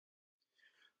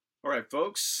All right,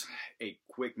 folks, a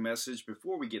quick message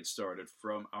before we get started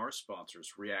from our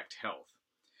sponsors, React Health.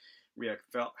 React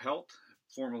Health,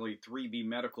 formerly 3B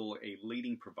Medical, a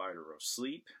leading provider of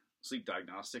sleep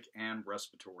diagnostic, and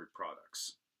respiratory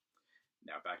products.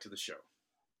 Now back to the show.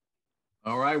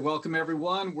 All right, welcome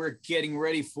everyone. We're getting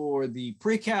ready for the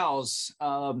pre-cals.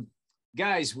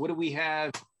 Guys, what do we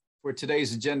have for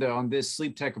today's agenda on this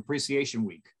SleepTech Appreciation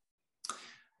Week?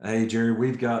 Hey, Jerry,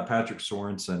 we've got Patrick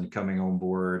Sorenson coming on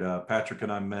board. Patrick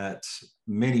and I met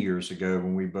many years ago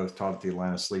when we both taught at the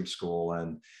Atlanta Sleep School,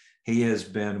 and he has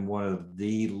been one of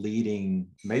the leading,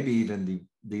 maybe even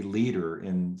the leader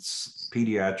in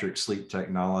pediatric sleep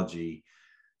technology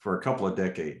for a couple of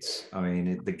decades. I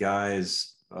mean, the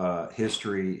guy's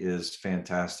history is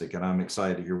fantastic, and I'm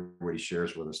excited to hear what he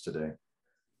shares with us today.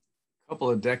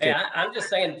 Couple of decades. Hey, I'm just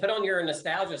saying, put on your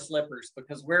nostalgia slippers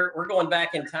because we're going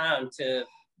back in time to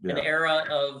an era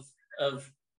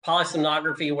of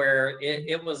polysomnography where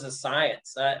it was a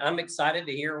science. I'm excited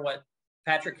to hear what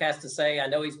Patrick has to say. I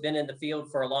know he's been in the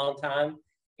field for a long time,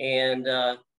 and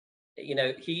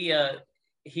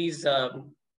he's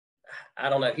I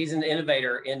don't know, he's an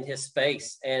innovator in his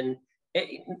space, and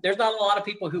there's not a lot of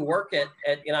people who work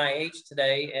at NIH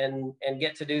today and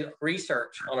get to do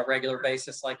research on a regular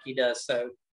basis like he does.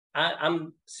 So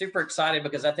I'm super excited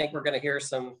because I think we're going to hear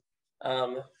some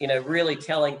really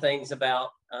telling things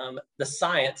about the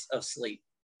science of sleep.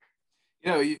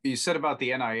 You know, you said about the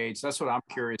NIH, that's what I'm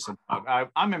curious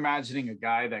about. I'm imagining a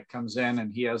guy that comes in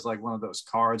and he has like one of those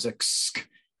cards that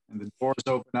and the doors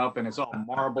open up and it's all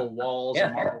marble walls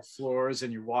and marble floors,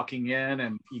 and you're walking in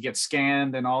and you get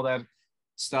scanned and all that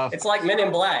stuff. It's like Men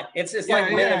in Black. It's just Men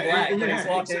in Black.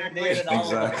 Exactly.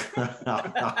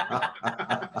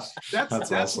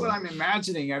 That's awesome. What I'm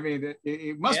imagining. I mean,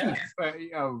 it must be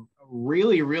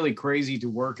really, really crazy to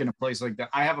work in a place like that.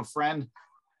 I have a friend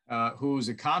who's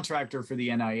a contractor for the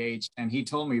NIH, and he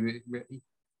told me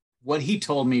what he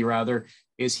told me rather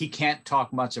is he can't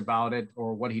talk much about it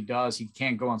or what he does. He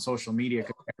can't go on social media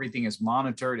because everything is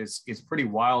monitored. It's pretty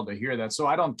wild to hear that. So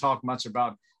I don't talk much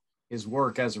about his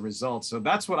work as a result. So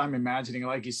that's what I'm imagining.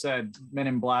 Like you said, Men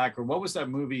in Black, or what was that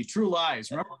movie? True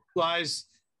Lies. Remember True Lies?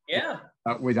 Yeah.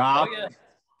 With Op.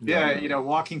 Yeah,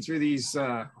 walking through these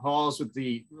halls with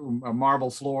the marble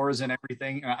floors and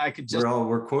everything. I could just...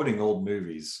 We're quoting old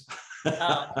movies.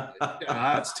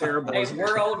 That's terrible. Hey,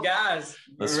 we're old guys.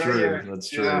 That's true. That's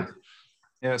true.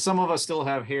 Yeah, some of us still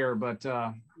have hair, but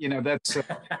that's a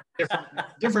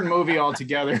different movie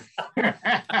altogether.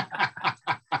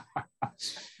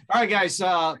 All right, guys,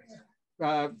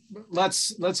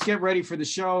 let's get ready for the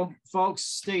show, folks.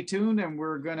 Stay tuned, and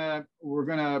we're gonna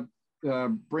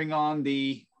bring on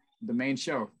the main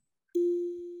show.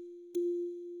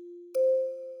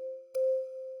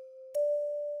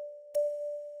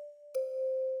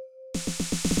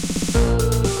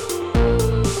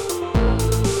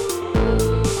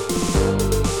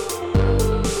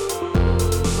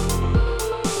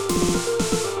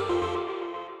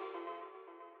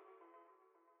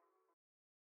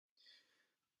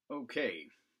 Okay,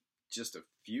 just a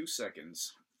few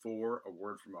seconds for a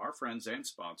word from our friends and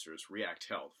sponsors, React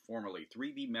Health, formerly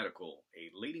 3B Medical, a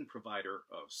leading provider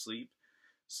of sleep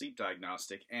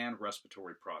diagnostic, and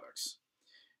respiratory products.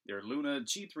 Their Luna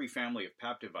G3 family of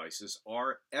PAP devices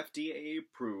are FDA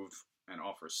approved and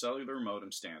offer cellular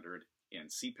modem standard in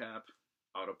CPAP,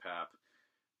 AutoPAP,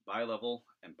 bilevel,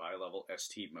 and bilevel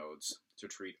ST modes to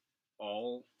treat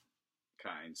all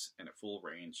kinds and a full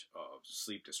range of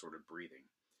sleep disordered breathing.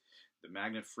 The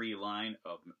magnet-free line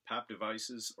of PAP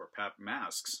devices or PAP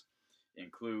masks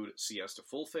include Siesta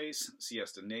Full Face,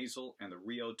 Siesta Nasal, and the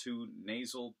Rio 2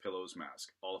 Nasal Pillows Mask,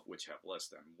 all of which have less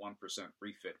than 1%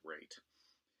 refit rate.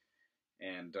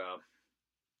 And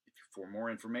for more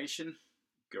information,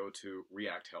 go to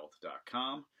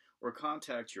reacthealth.com or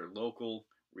contact your local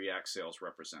React sales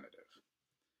representative.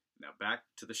 Now back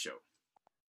to the show.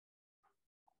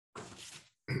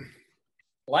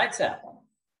 Lights out.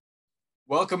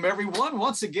 Welcome, everyone,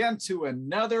 once again to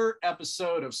another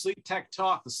episode of SleepTech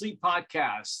Talk, the Sleep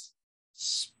Podcast.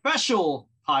 Special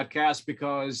podcast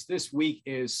because this week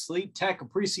is SleepTech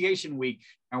Appreciation Week,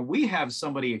 and we have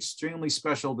somebody extremely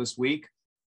special this week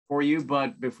for you.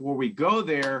 But before we go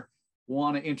there,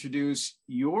 want to introduce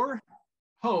your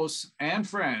hosts and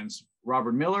friends,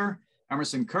 Robert Miller,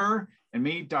 Emerson Kerr, and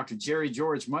me, Dr. Jerry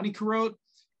George Moneycarote,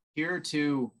 here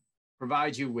to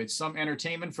provide you with some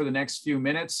entertainment for the next few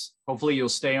minutes. Hopefully you'll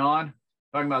stay on.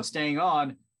 Talking about staying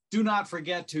on, do not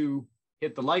forget to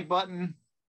hit the like button,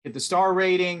 hit the star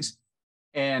ratings,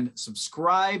 and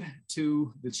subscribe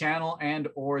to the channel and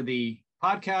or the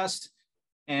podcast.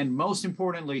 and most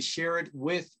importantly, share it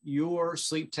with your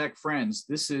SleepTech friends.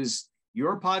 This is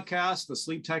your podcast, the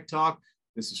SleepTech Talk.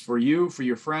 This is for you, for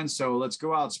your friends. So let's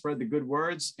go out, spread the good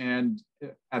words. And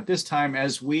at this time,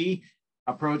 as we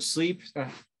approach Sleep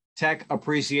Tech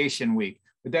Appreciation Week.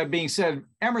 With that being said,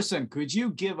 Emerson, could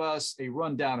you give us a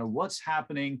rundown of what's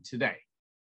happening today?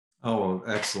 Oh,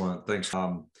 excellent. Thanks.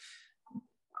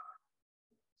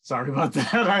 Sorry about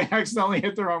that. I accidentally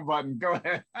hit the wrong button. Go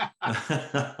ahead.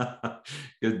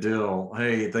 Good deal.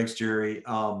 Hey, thanks, Jerry.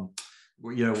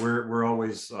 We're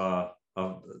always a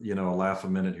laugh a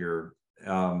minute here.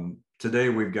 Today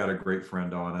we've got a great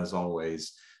friend on, as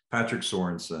always, Patrick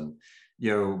Sorenson.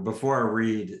 Before I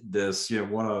read this,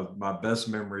 one of my best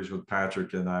memories with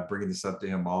Patrick, and I bring this up to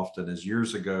him often, is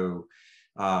years ago,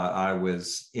 I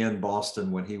was in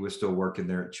Boston when he was still working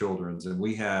there at Children's, and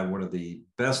we had one of the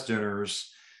best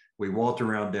dinners. We walked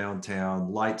around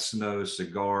downtown, light snow,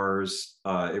 cigars.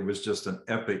 It was just an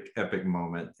epic, epic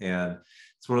moment. And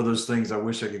it's one of those things I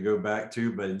wish I could go back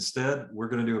to, but instead we're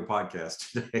going to do a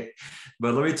podcast today.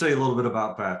 But let me tell you a little bit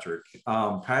about Patrick.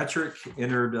 Patrick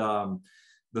entered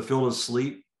the field of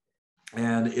sleep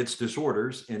and its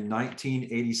disorders in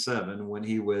 1987 when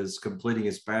he was completing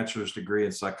his bachelor's degree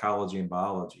in psychology and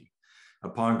biology.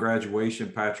 Upon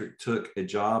graduation, Patrick took a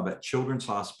job at Children's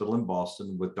Hospital in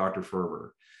Boston with Dr.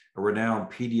 Ferber, a renowned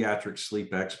pediatric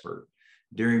sleep expert.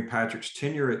 During Patrick's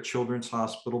tenure at Children's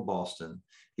Hospital Boston,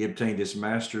 he obtained his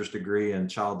master's degree in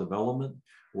child development,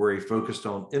 where he focused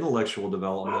on intellectual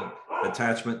development,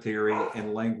 attachment theory,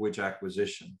 and language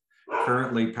acquisition.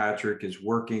 Currently, Patrick is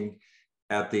working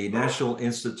at the National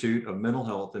Institute of Mental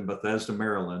Health in Bethesda,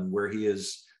 Maryland, where he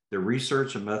is the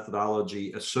Research and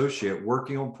Methodology Associate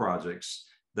working on projects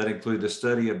that include the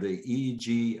study of the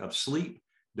EEG of sleep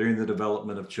during the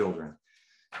development of children.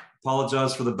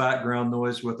 Apologize for the background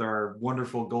noise with our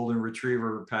wonderful golden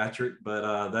retriever, Patrick,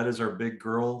 but that is our big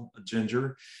girl,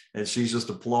 Ginger, and she's just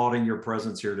applauding your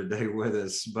presence here today with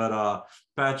us. But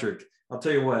Patrick, I'll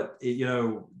tell you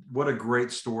what a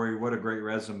great story, what a great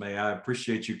resume. I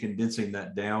appreciate you condensing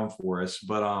that down for us.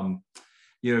 But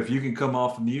if you can come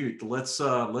off mute, let's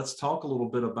talk a little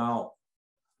bit about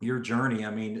your journey.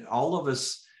 I mean, all of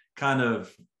us kind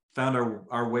of found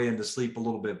our way into sleep a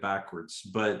little bit backwards,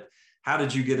 but how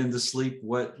did you get into sleep?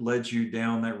 What led you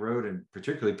down that road, and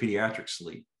particularly pediatric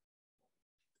sleep?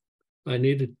 I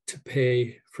needed to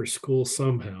pay for school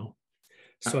somehow.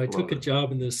 So I took a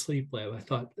job in the sleep lab. I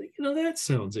thought, that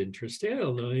sounds interesting. I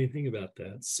don't know anything about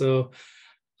that. So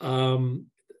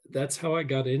that's how I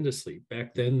got into sleep.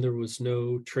 Back then, there was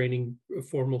no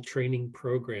formal training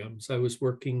programs. I was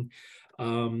working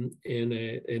in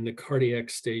the cardiac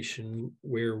station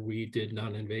where we did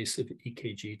non-invasive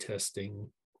EKG testing.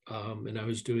 And I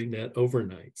was doing that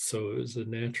overnight. So it was a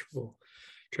natural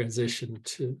transition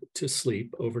to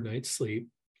sleep, overnight sleep.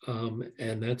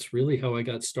 And that's really how I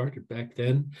got started. Back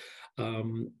then,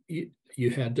 you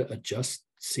had to adjust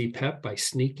CPAP by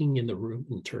sneaking in the room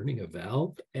and turning a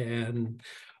valve. And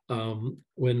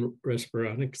when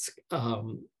Respironics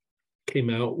came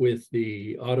out with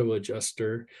the auto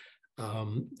adjuster,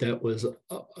 that was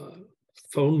a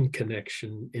phone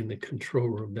connection in the control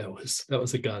room. That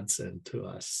was a godsend to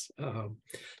us.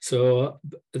 So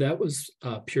that was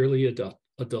purely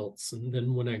adults. And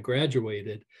then when I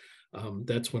graduated,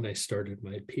 that's when I started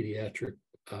my pediatric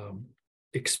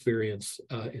experience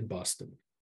in Boston.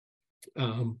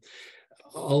 All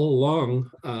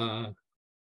along,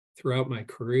 throughout my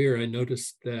career, I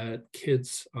noticed that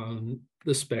kids on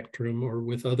the spectrum or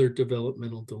with other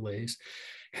developmental delays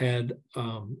had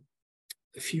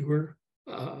fewer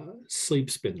sleep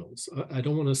spindles. I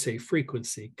don't want to say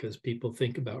frequency because people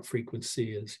think about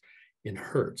frequency as in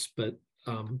hertz, but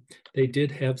they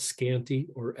did have scanty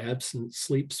or absent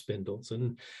sleep spindles.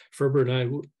 And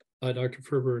Dr.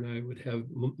 Ferber and I would have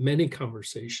many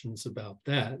conversations about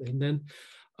that. And then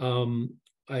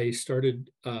I started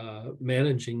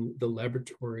managing the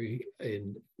laboratory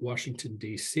in Washington,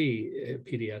 D.C., a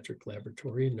pediatric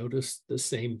laboratory, and noticed the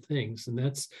same things. And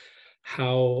that's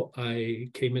how I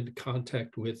came into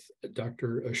contact with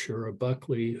Dr. Ashura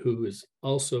Buckley, who is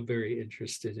also very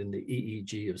interested in the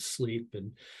EEG of sleep.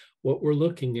 And what we're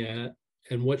looking at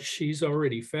and what she's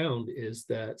already found is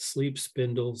that sleep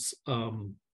spindles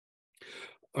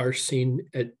are seen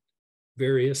at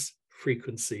various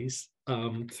frequencies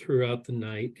throughout the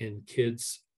night in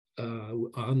kids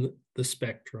on the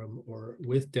spectrum or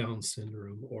with Down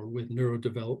syndrome or with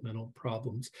neurodevelopmental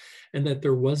problems, and that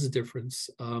there was a difference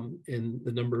in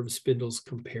the number of spindles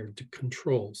compared to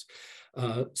controls.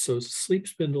 So sleep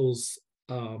spindles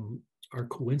are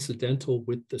coincidental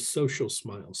with the social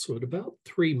smile. So at about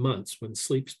 3 months, when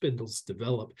sleep spindles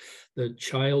develop, the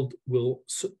child will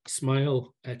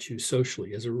smile at you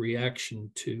socially as a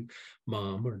reaction to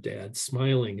mom or dad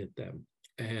smiling at them.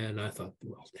 And I thought,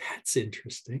 well, that's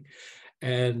interesting.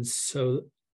 And so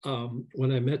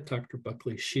when I met Dr.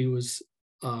 Buckley, she was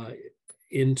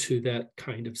into that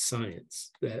kind of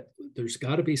science, that there's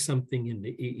got to be something in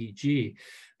the EEG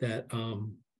that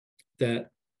that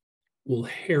will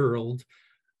herald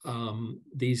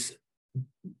these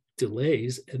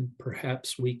delays, and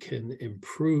perhaps we can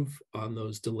improve on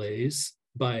those delays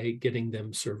by getting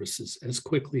them services as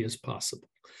quickly as possible.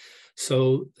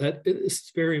 So that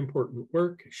is very important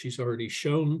work. She's already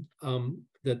shown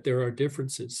that there are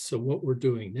differences. So what we're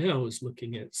doing now is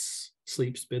looking at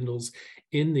sleep spindles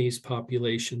in these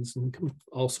populations and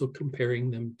also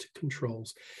comparing them to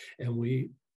controls. And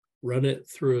we run it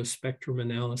through a spectrum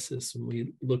analysis, and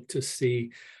we look to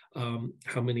see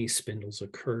how many spindles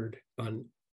occurred on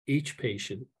each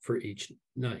patient for each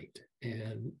night.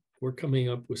 And we're coming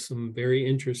up with some very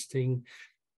interesting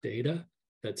data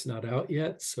that's not out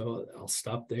yet, so I'll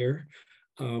stop there.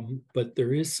 But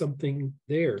there is something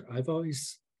there. I've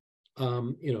always,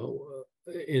 in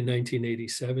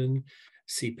 1987,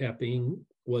 CPAPing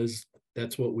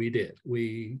that's what we did.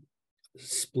 We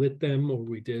split them, or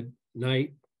we did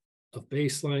night of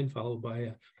baseline followed by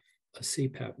a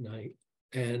CPAP night.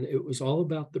 And it was all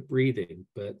about the breathing,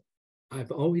 but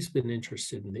I've always been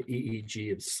interested in the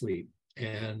EEG of sleep.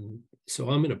 And so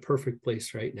I'm in a perfect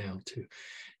place right now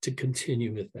to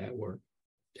continue with that work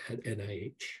at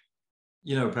NIH.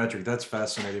 Patrick, that's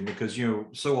fascinating because,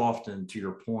 so often, to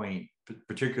your point,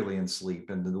 particularly in sleep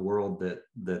and in the world that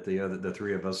the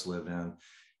three of us live in,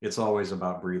 it's always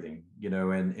about breathing,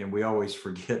 and we always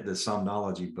forget the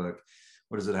somnology book.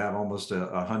 What does it have? Almost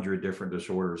 100 different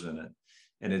disorders in it.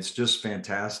 And it's just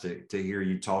fantastic to hear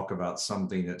you talk about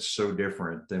something that's so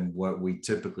different than what we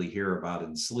typically hear about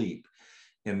in sleep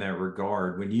in that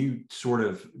regard. When you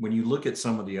look at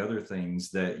some of the other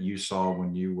things that you saw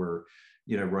when you were,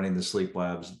 running the sleep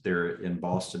labs there in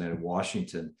Boston and in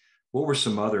Washington, what were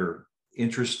some other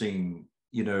interesting,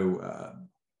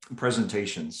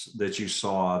 presentations that you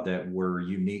saw that were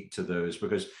unique to those?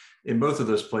 Because in both of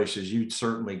those places, you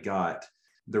certainly got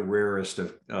the rarest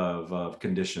of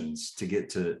conditions to get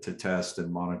to test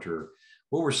and monitor.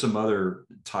 What were some other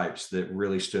types that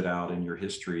really stood out in your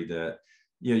history that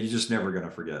you're just never going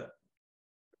to forget?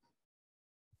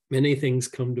 Many things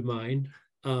come to mind,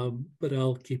 but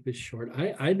I'll keep it short.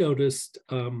 I noticed,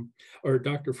 or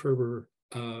Dr. Ferber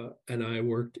and I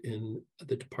worked in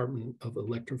the Department of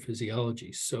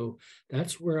Electrophysiology. So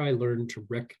that's where I learned to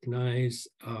recognize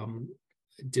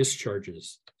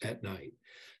discharges at night.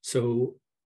 So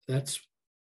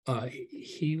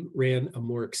he ran a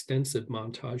more extensive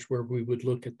montage where we would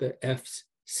look at the F's,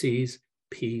 C's,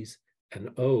 P's, and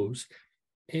O's.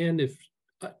 And if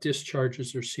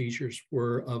discharges or seizures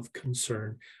were of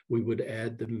concern, we would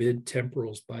add the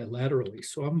mid-temporals bilaterally.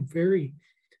 So I'm very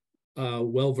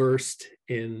well-versed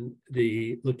in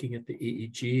looking at the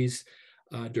EEGs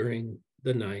during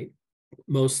the night.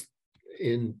 Most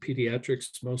in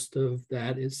pediatrics, most of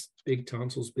that is big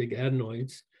tonsils, big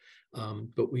adenoids.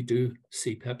 But we do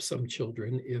CPAP some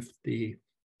children if the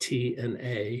T and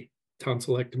A,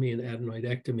 tonsillectomy and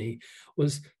adenoidectomy,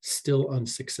 was still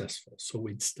unsuccessful. So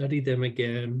we'd study them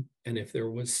again, and if there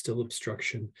was still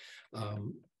obstruction,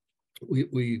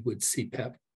 we would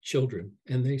CPAP children,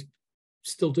 and they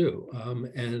still do.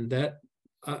 And that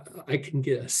I can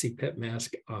get a CPAP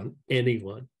mask on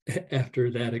anyone after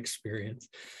that experience.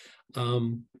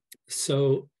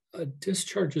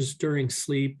 Discharges during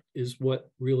sleep is what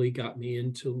really got me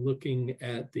into looking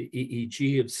at the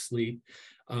EEG of sleep.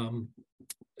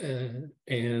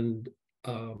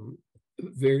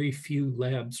 Very few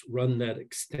labs run that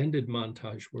extended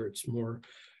montage where it's more,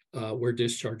 where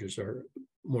discharges are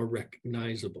more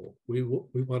recognizable. We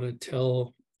want to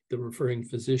tell the referring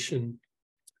physician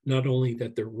not only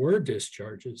that there were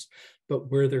discharges, but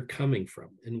where they're coming from.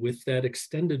 And with that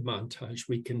extended montage,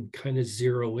 we can kind of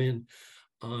zero in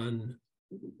on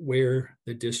where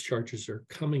the discharges are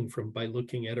coming from by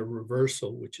looking at a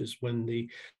reversal, which is when the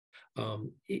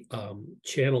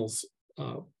channels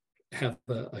have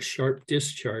a sharp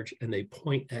discharge and they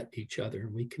point at each other.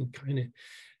 And we can kind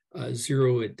of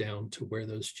zero it down to where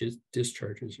those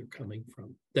discharges are coming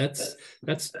from. That's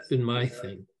been my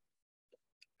thing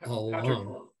all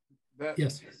along.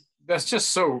 Yes. That's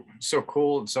just so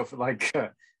cool. And so like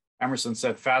Emerson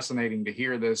said, fascinating to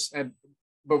hear this.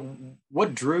 But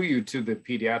what drew you to the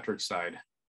pediatric side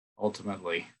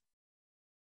ultimately?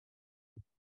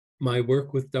 My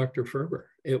work with Dr. Ferber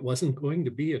it wasn't going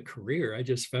to be a career. I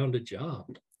just found a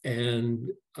job. And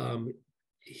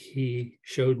he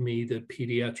showed me the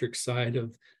pediatric side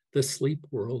of the sleep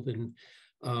world, and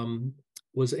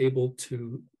was able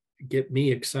to get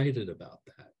me excited about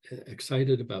that,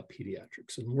 excited about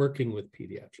pediatrics and working with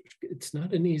pediatrics. It's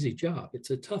not an easy job. It's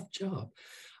a tough job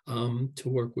to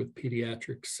work with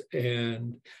pediatrics.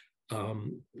 And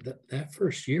that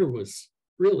first year was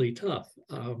really tough,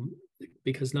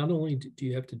 because not only do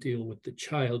you have to deal with the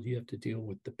child, you have to deal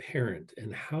with the parent.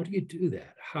 And how do you do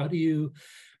that? How do you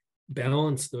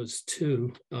balance those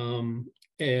two?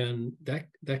 And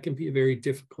that can be a very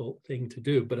difficult thing to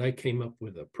do. But I came up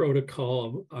with a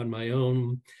protocol on my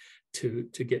own to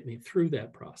get me through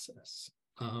that process.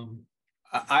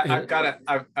 I've got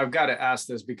to ask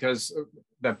this, because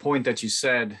that point that you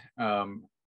said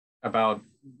about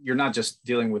you're not just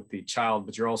dealing with the child,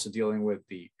 but you're also dealing with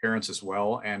the parents as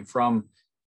well. And from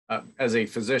as a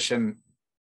physician,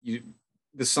 this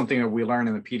is something that we learn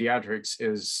in the pediatrics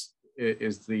is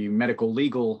the medical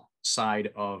legal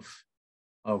side of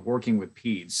working with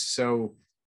peds. So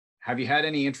have you had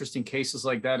any interesting cases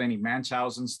like that? Any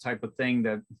Munchausen's type of thing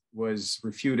that was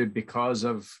refuted because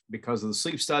of the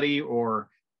sleep study, or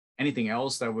anything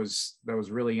else that was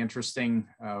really interesting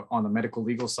on the medical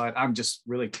legal side? I'm just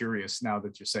really curious now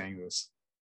that you're saying this.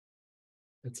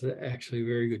 That's actually a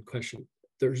very good question.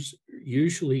 There's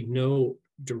usually no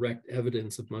direct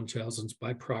evidence of Munchausen's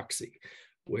by proxy,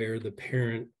 where the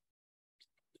parent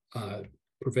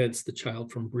prevents the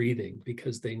child from breathing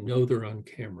because they know they're on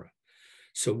camera.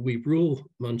 So we rule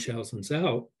Munchausen's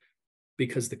out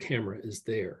because the camera is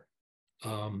there.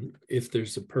 If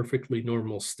there's a perfectly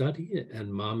normal study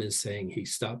and mom is saying he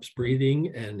stops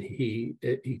breathing and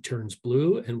he turns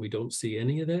blue and we don't see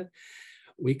any of that,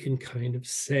 we can kind of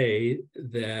say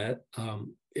that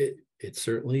it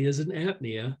certainly is an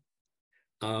apnea.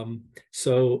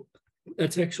 So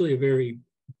that's actually a very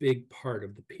big part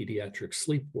of the pediatric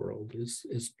sleep world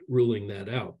is ruling that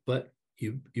out. But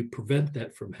you prevent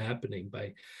that from happening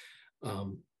by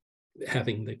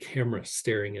having the camera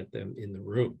staring at them in the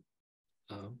room.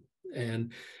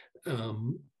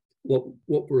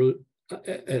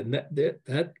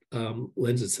 That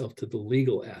lends itself to the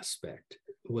legal aspect.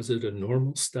 Was it a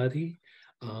normal study?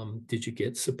 Did you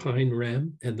get supine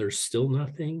REM and there's still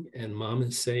nothing? And mom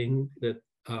is saying that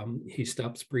he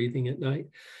stops breathing at night.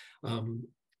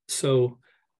 So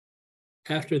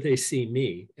after they see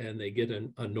me and they get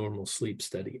a normal sleep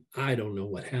study, I don't know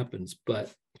what happens,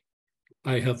 but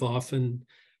I have often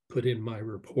put in my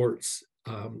reports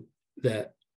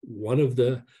that one of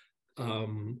the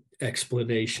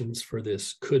explanations for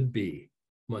this could be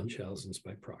Munchausen's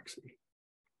by proxy.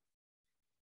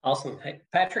 Awesome. Hey,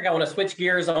 Patrick, I want to switch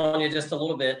gears on you just a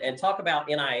little bit and talk about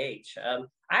NIH. I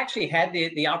actually had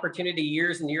the opportunity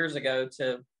years and years ago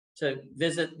to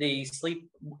visit the sleep,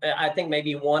 I think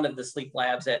maybe one of the sleep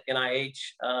labs at NIH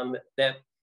that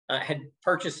had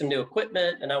purchased some new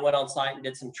equipment, and I went on site and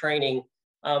did some training.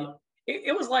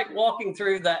 It was like walking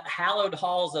through the hallowed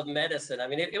halls of medicine. I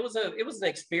mean, it was an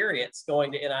experience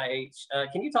going to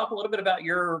NIH. Can you talk a little bit about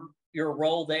your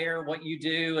role there, what you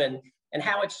do, and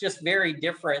how it's just very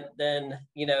different than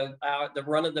the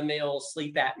run-of-the-mill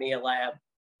sleep apnea lab,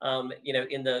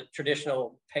 in the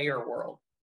traditional payer world?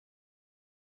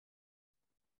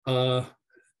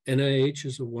 NIH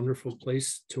is a wonderful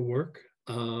place to work.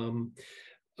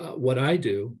 What I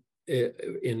do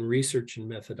in research and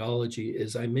methodology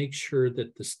is I make sure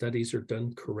that the studies are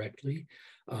done correctly.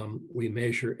 We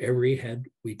measure every head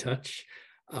we touch.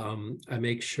 I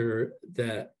make sure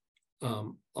that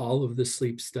all of the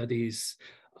sleep studies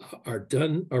are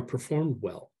performed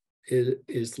well.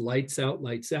 Is lights out,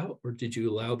 or did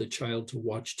you allow the child to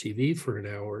watch TV for an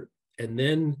hour and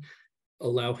then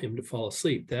allow him to fall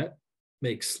asleep? That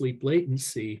makes sleep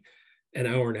latency an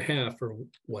hour and a half or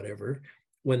whatever,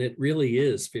 when it really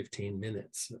is 15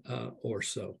 minutes or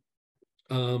so.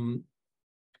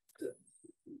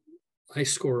 I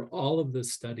score all of the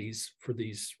studies for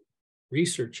these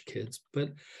research kids,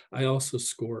 but I also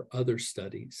score other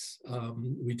studies.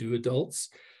 We do adults.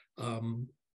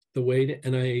 The way the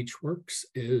NIH works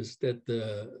is that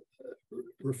the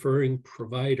referring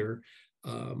provider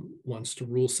wants to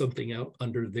rule something out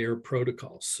under their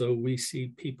protocol. So we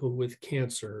see people with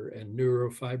cancer and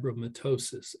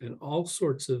neurofibromatosis and all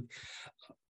sorts of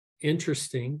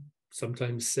interesting,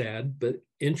 sometimes sad, but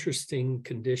interesting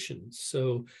conditions.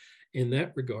 So in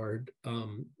that regard,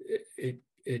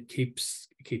 it keeps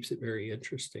it very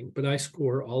interesting. But I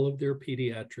score all of their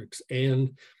pediatrics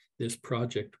and this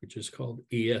project, which is called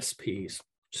ESPs.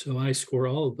 So I score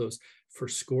all of those for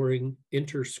scoring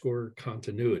interscore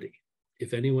continuity.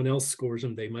 if anyone else scores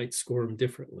them, they might score them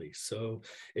differently. So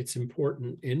it's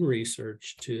important in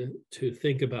research to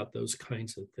think about those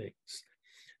kinds of things.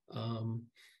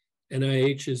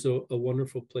 NIH is a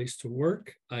wonderful place to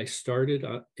work. I started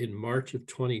in March of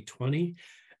 2020,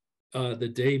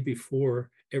 the day before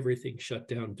everything shut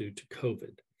down due to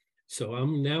COVID. So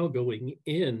I'm now going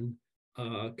in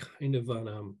kind of on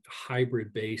a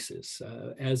hybrid basis.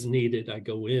 As needed, I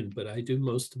go in, but I do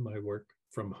most of my work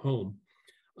from home.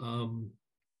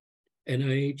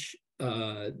 NIH,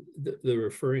 the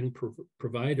referring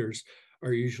providers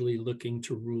are usually looking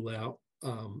to rule out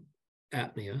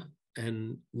apnea,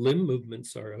 and limb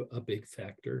movements are a big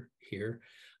factor here.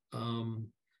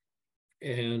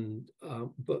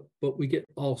 But we get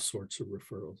all sorts of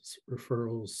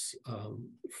referrals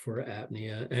for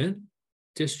apnea and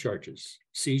discharges,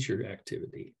 seizure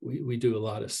activity. We do a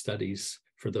lot of studies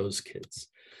for those kids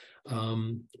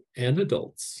and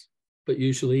adults. But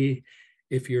usually,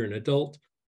 if you're an adult,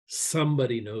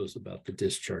 somebody knows about the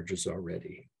discharges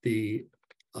already. The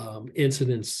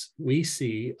incidence we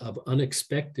see of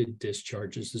unexpected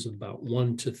discharges is about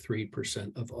 1% to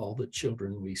 3% of all the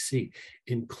children we see,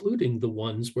 including the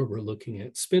ones where we're looking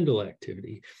at spindle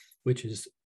activity, which is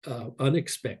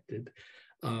unexpected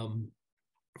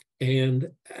and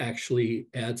actually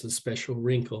adds a special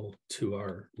wrinkle to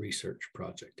our research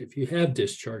project. If you have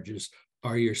discharges,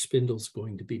 are your spindles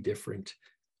going to be different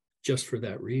just for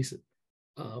that reason?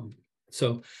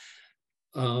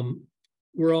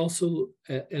 We're also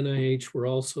at NIH, we're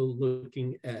also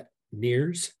looking at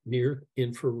NIRS, near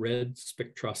infrared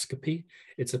spectroscopy.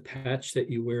 It's a patch that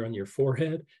you wear on your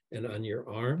forehead and on your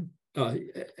arm.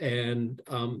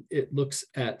 It looks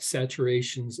at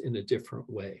saturations in a different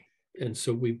way. And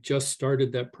so we've just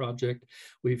started that project.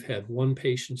 We've had one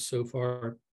patient so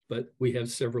far, but we have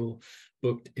several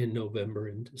booked in November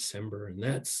and December. And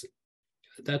that's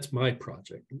my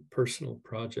project, personal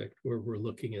project, where we're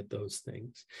looking at those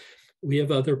things. We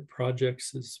have other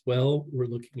projects as well. We're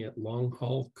looking at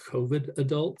long-haul COVID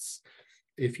adults.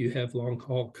 If you have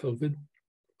long-haul COVID,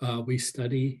 we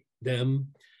study them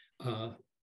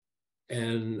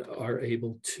and are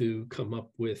able to come up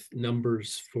with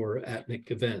numbers for apneic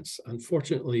events.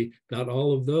 Unfortunately, not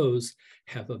all of those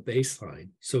have a baseline.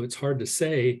 So it's hard to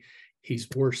say he's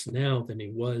worse now than he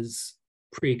was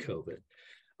pre-COVID.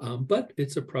 But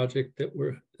it's a project that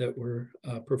we're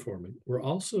performing. We're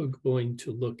also going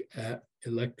to look at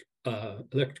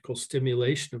electrical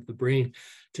stimulation of the brain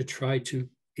to try to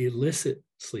elicit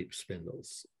sleep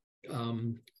spindles.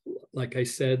 Like I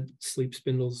said, sleep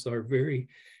spindles are very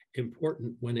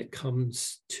important when it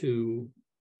comes to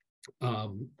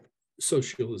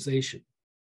socialization,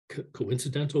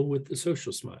 coincidental with the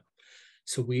social smile.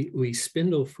 So we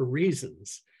spindle for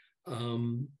reasons.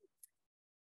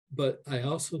 But I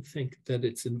also think that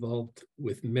it's involved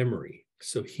with memory.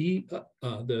 So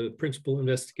the principal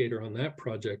investigator on that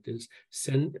project is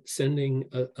sending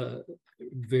a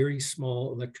very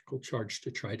small electrical charge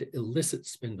to try to elicit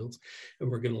spindles. And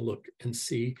we're going to look and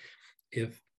see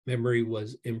if memory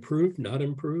was improved, not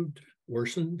improved,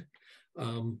 worsened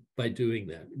by doing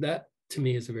that. That, to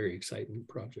me, is a very exciting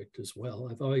project as well.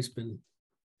 I've always been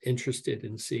interested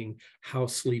in seeing how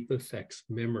sleep affects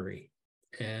memory.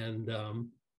 And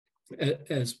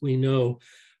as we know,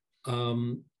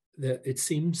 that it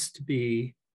seems to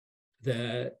be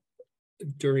that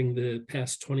during the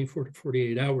past 24 to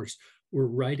 48 hours, we're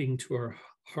writing to our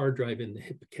hard drive in the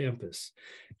hippocampus.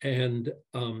 And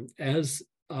as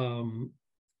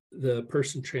the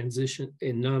person transitions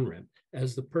in non-REM,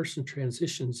 as the person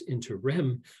transitions into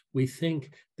REM, we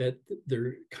think that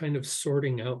they're kind of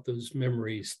sorting out those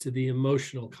memories to the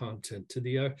emotional content, to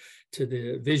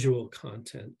the visual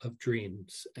content of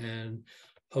dreams. And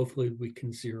hopefully we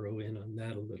can zero in on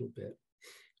that a little bit.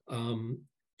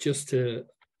 Just to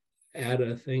add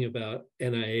a thing about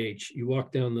NIH, you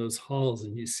walk down those halls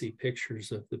and you see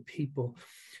pictures of the people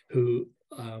who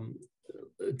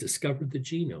discovered the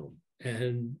genome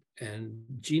and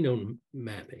genome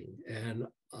mapping. And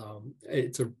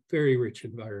it's a very rich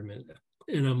environment.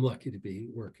 And I'm lucky to be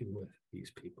working with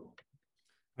these people.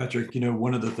 Patrick,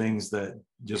 one of the things that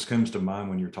just comes to mind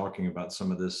when you're talking about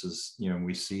some of this is,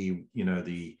 we see,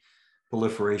 the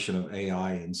proliferation of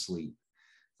AI in sleep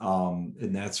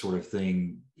and that sort of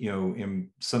thing, and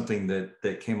something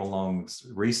that came along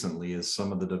recently is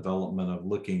some of the development of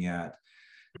looking at,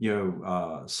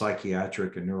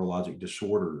 psychiatric and neurologic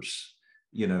disorders,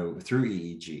 through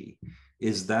EEG.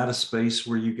 Is that a space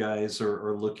where you guys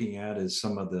are looking at as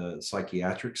some of the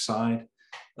psychiatric side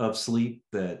of sleep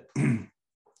that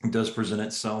does present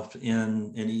itself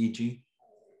in EEG?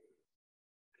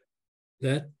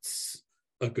 That's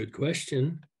a good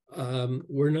question.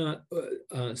 We're not,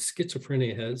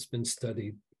 schizophrenia has been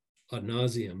studied ad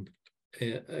nauseum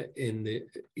in the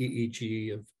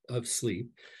EEG of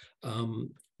sleep.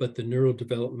 But the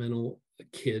neurodevelopmental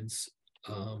kids,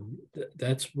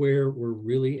 that's where we're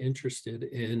really interested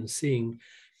in seeing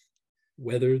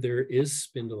whether there is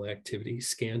spindle activity,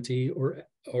 scanty, or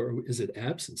is it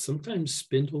absent. Sometimes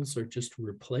spindles are just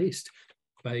replaced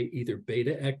by either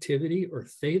beta activity or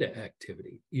theta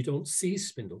activity. You don't see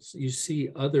spindles. You see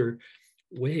other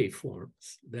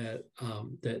waveforms that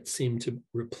that seem to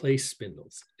replace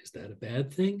spindles. Is that a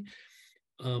bad thing?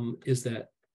 Is that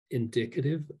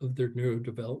indicative of their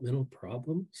neurodevelopmental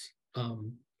problems?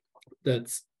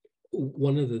 That's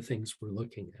one of the things we're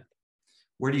looking at.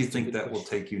 Where do you think that will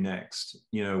take you next?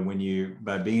 You know, when you,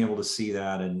 by being able to see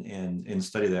that and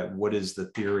study that, what is the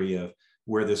theory of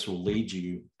where this will lead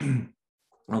you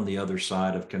on the other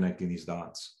side of connecting these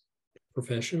dots?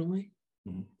 Professionally?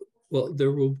 Mm-hmm. Well,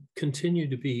 there will continue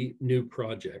to be new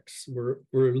projects. We're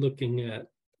looking at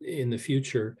in the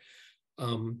future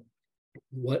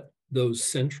what those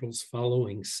centrals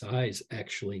following size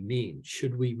actually mean.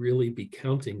 Should we really be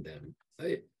counting them?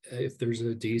 If there's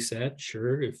a DSAT,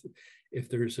 sure. If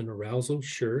there's an arousal,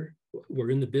 sure.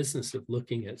 We're in the business of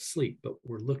looking at sleep, but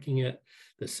we're looking at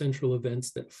the central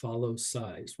events that follow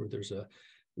size, where there's a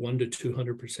 100 to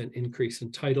 200% increase in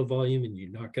tidal volume and you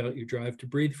knock out your drive to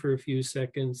breathe for a few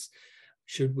seconds.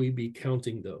 Should we be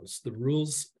counting those? The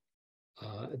rules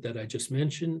that I just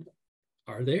mentioned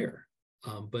are there,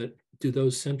 but do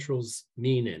those centrals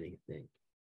mean anything?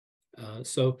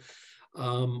 So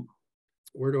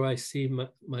where do I see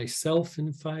myself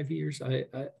in 5 years?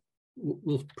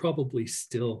 We'll probably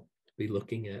still be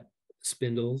looking at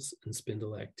spindles and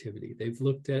spindle activity. They've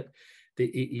looked at the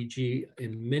EEG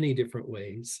in many different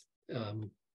ways,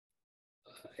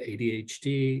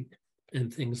 ADHD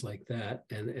and things like that,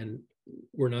 and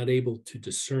we're not able to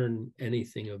discern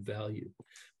anything of value.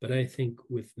 But I think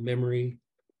with memory,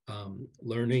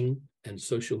 learning, and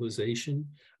socialization,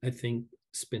 I think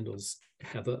spindles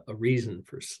have a reason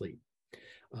for sleep.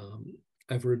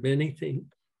 I've read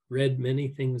many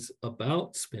things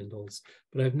about spindles,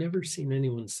 but I've never seen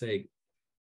anyone say,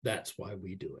 that's why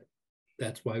we do it.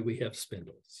 That's why we have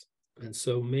spindles. And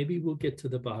so maybe we'll get to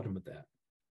the bottom of that.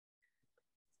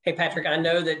 Hey, Patrick, I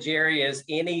know that Jerry is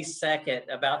any second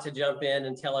about to jump in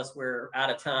and tell us we're out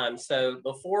of time. So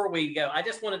before we go, I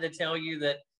just wanted to tell you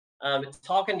that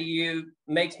talking to you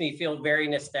makes me feel very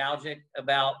nostalgic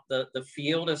about the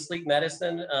field of sleep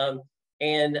medicine.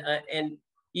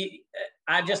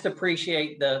 I just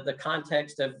appreciate the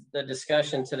context of the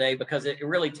discussion today, because it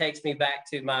really takes me back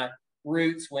to my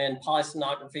roots when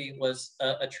polysomnography was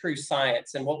a true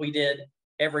science. And what we did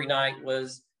every night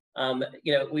was,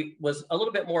 was a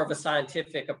little bit more of a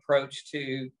scientific approach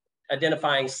to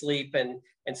identifying sleep and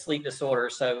sleep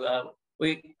disorders. So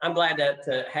I'm glad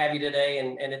to have you today.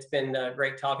 And it's been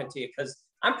great talking to you, because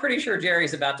I'm pretty sure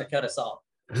Jerry's about to cut us off.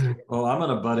 Well, I'm going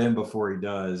to butt in before he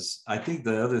does. I think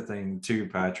the other thing too,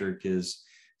 Patrick, is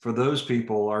for those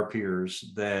people, our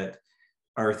peers, that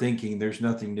are thinking there's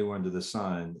nothing new under the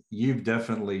sun, you've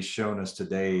definitely shown us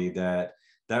today that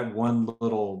that one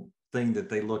little thing that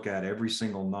they look at every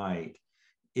single night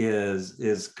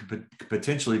could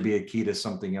potentially be a key to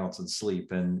something else in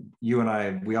sleep. And you and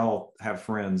I, we all have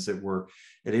friends that were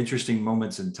at interesting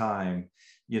moments in time,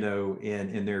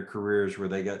 in their careers, where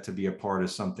they got to be a part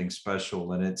of something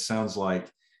special. And it sounds like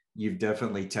you've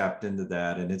definitely tapped into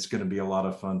that, and it's going to be a lot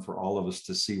of fun for all of us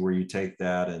to see where you take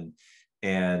that and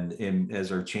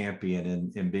as our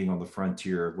champion and being on the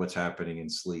frontier of what's happening in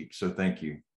sleep. So thank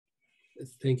you.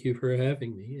 Thank you for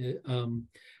having me.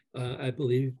 I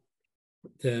believe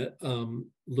that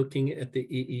looking at the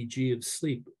EEG of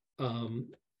sleep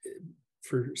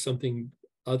for something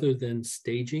other than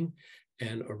staging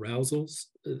and arousals,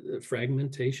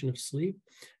 fragmentation of sleep,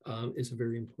 is a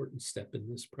very important step in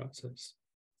this process.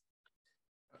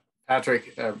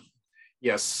 Patrick,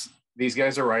 yes, these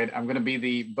guys are right. I'm going to be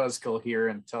the buzzkill here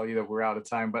and tell you that we're out of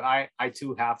time, but I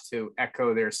too have to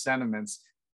echo their sentiments,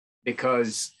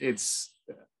 because it's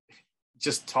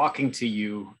just talking to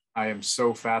you, I am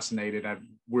so fascinated.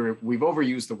 We've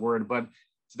overused the word, but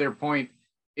to their point,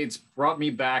 it's brought me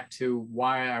back to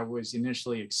why I was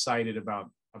initially excited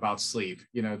about sleep,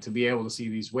 to be able to see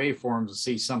these waveforms, to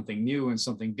see something new and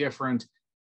something different,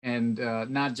 and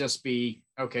not just be,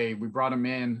 okay, we brought them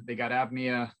in, they got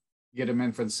apnea, get them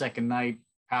in for the second night,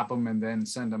 pap them, and then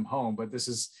send them home. But this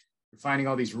is finding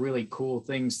all these really cool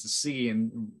things to see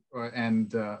and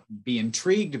be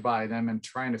intrigued by them and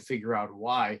trying to figure out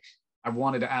why. I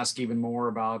wanted to ask even more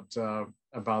about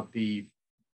the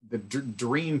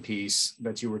dream piece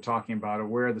that you were talking about, or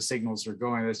where the signals are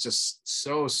going. It's just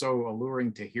so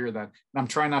alluring to hear that. And I'm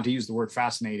trying not to use the word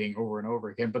fascinating over and over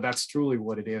again, but that's truly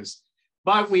what it is.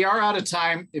 But we are out of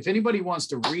time. If anybody wants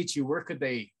to reach you, where could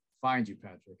they find you,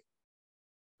 Patrick?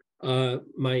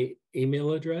 My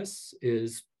email address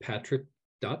is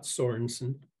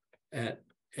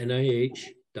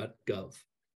patrick.sorenson@nih.gov.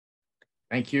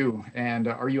 Thank you. And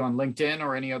are you on LinkedIn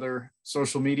or any other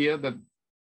social media that?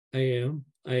 I am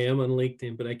on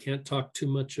LinkedIn, but I can't talk too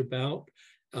much about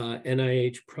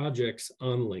NIH projects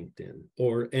on LinkedIn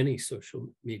or any social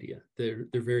media. They're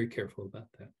very careful about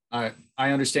that.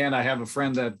 I understand. I have a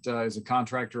friend that is a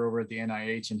contractor over at the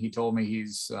NIH, and he told me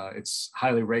it's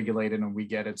highly regulated, and we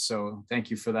get it. So thank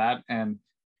you for that. And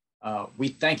we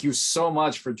thank you so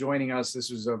much for joining us. This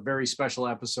was a very special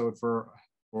episode for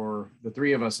the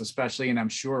three of us, especially, and I'm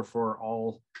sure for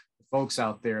all the folks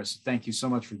out there. So thank you so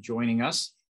much for joining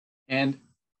us. And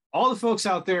all the folks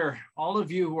out there, all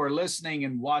of you who are listening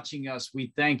and watching us,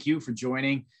 we thank you for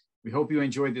joining. We hope you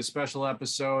enjoyed this special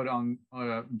episode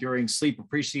during Sleep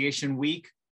Appreciation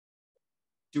Week.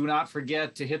 Do not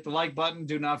forget to hit the like button.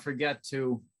 Do not forget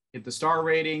to hit the star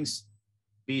ratings.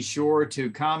 Be sure to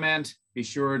comment. Be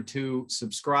sure to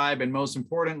subscribe. And most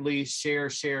importantly, share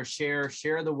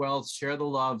the wealth, share the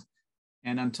love.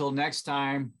 And until next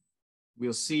time,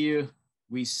 we'll see you.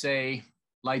 We say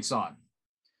lights on.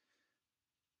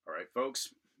 All right,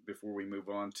 folks, before we move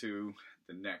on to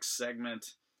the next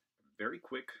segment, a very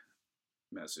quick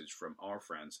message from our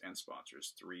friends and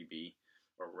sponsors, 3B,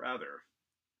 or rather,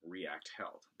 React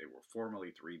Health. They were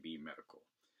formerly 3B Medical.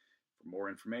 For more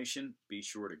information, be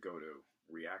sure to go to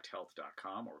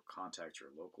reacthealth.com or contact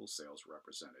your local sales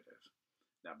representative.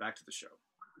 Now back to the show.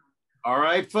 All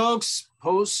right, folks,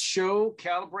 post-show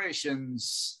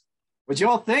calibrations. What'd you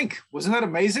all think? Wasn't that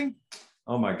amazing?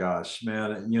 Oh my gosh,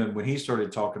 man. You know, when he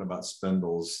started talking about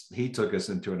spindles, he took us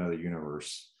into another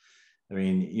universe. I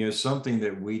mean, you know, something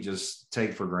that we just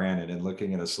take for granted, and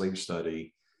looking at a sleep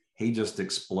study, he just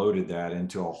exploded that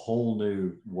into a whole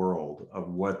new world of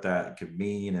what that could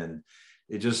mean. And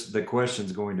it just, the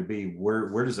question's going to be,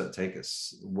 where does that take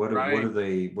us? What are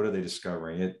they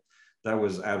discovering? That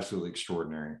was absolutely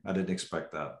extraordinary. I didn't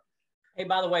expect that. Hey,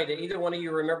 by the way, did either one of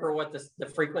you remember what the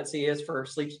frequency is for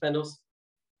sleep spindles?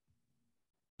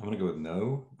 I'm going to go with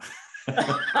no.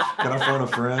 Can I phone a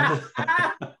friend?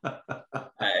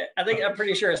 I'm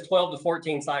pretty sure it's 12 to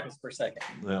 14 cycles per second.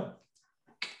 Yeah.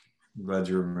 I'm glad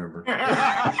you remember.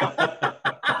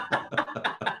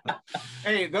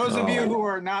 Hey, those of you who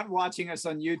are not watching us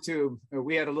on YouTube,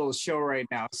 we had a little show right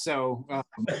now. So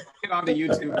get onto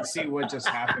YouTube and see what just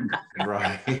happened.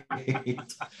 Right.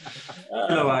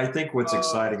 I think what's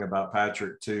exciting about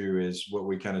Patrick too is what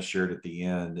we kind of shared at the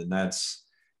end. And that's,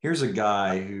 here's a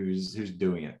guy who's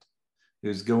doing it,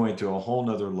 who's going to a whole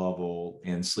nother level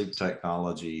in sleep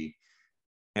technology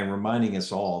and reminding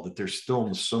us all that there's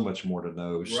still so much more to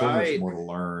know, so much more to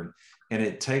learn. And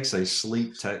it takes a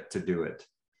sleep tech to do it.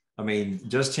 I mean,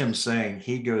 just him saying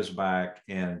he goes back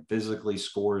and physically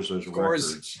scores those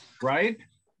records, right?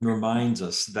 Reminds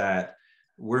us that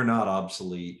we're not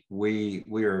obsolete. We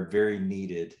are very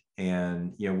needed.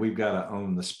 And, we've got to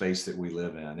own the space that we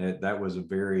live in. That was a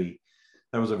very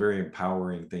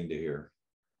empowering thing to hear.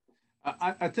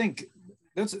 I think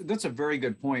that's a very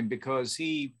good point, because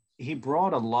he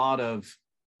brought a lot of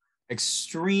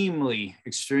extreme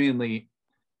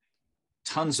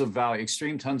tons of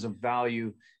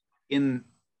value in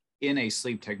a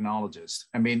sleep technologist.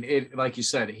 I mean, like you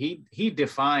said, he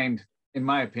defined, in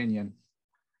my opinion,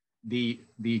 the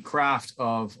craft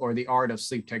of, or the art of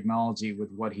sleep technology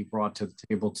with what he brought to the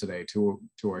table today to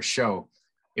our show.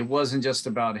 It wasn't just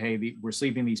about, hey, we're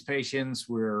sleeping these patients,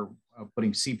 we're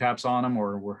putting CPAPs on them,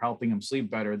 or we're helping them sleep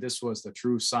better. This was the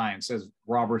true science, as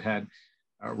Robert had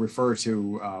referred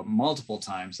to multiple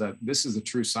times, that this is the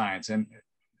true science. And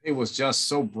it was just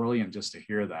so brilliant just to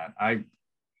hear that.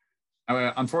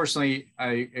 Unfortunately,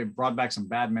 it brought back some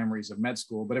bad memories of med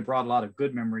school, but it brought a lot of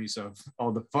good memories of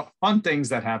all the fun things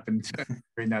that happened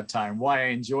during that time. Why I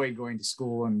enjoyed going to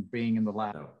school and being in the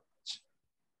lab.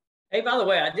 Hey, by the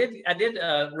way, I did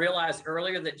realize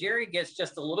earlier that Jerry gets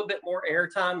just a little bit more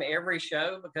airtime every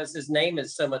show because his name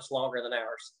is so much longer than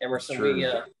ours. Emerson,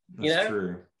 That's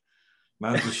true.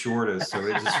 Mine's the shortest, so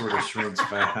it just sort of shrinks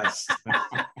fast.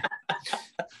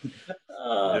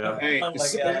 Hey,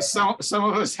 some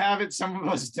of us have it, some of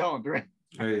us don't, right?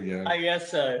 There you go. I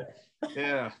guess so.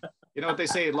 Yeah. You know what they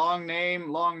say? Long name,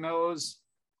 long nose,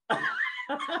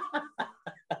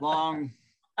 long.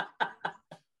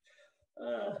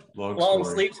 Long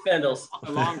sleep spindles.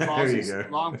 Long pauses.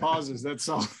 Long pauses. That's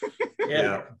all.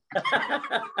 Yeah.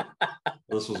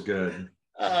 This was good.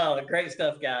 Oh, great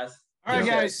stuff, guys. All right,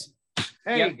 guys.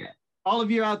 Hey, all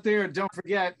of you out there, don't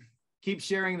forget, keep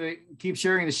sharing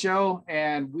the show,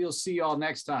 and we'll see you all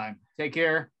next time. Take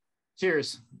care.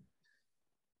 Cheers.